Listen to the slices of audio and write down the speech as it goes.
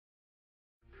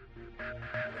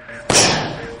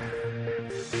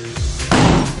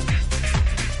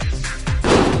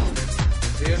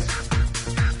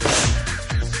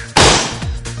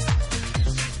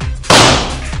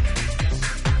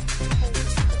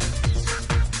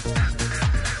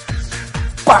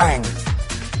Bang!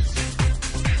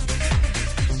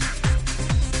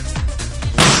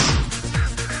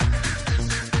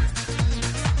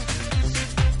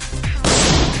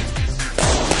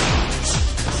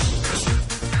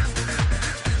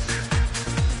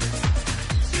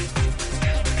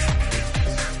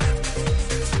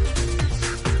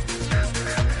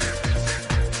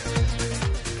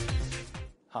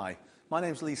 Hi, my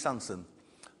name's Sansum.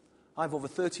 I have over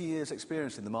 30 years'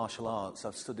 experience in the martial arts.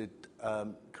 I've studied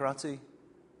karate,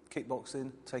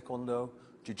 kickboxing, taekwondo,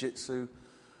 jiu-jitsu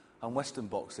and western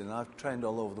boxing, and I've trained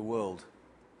all over the world.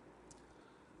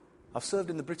 I've served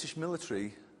in the British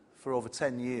military for over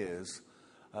 10 years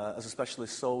as a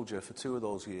specialist soldier for 2 of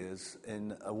those years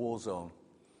in a war zone.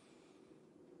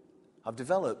 I've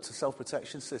developed a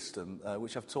self-protection system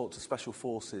which I've taught to special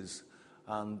forces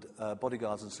and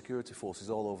bodyguards and security forces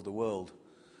all over the world.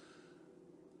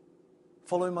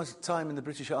 Following my time in the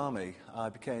British Army, I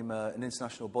became an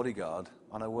international bodyguard,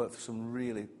 and I worked for some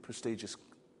really prestigious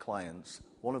clients.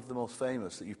 One of the most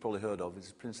famous that you've probably heard of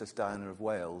is Princess Diana of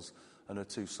Wales and her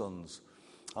 2 sons.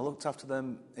 I looked after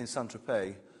them in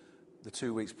Saint-Tropez the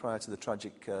 2 weeks prior to the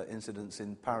tragic incidents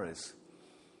in Paris.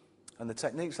 And the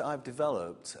techniques that I've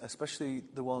developed, especially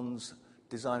the ones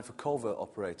designed for covert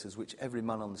operators, which every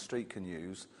man on the street can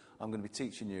use, I'm going to be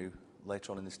teaching you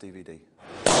later on in this DVD.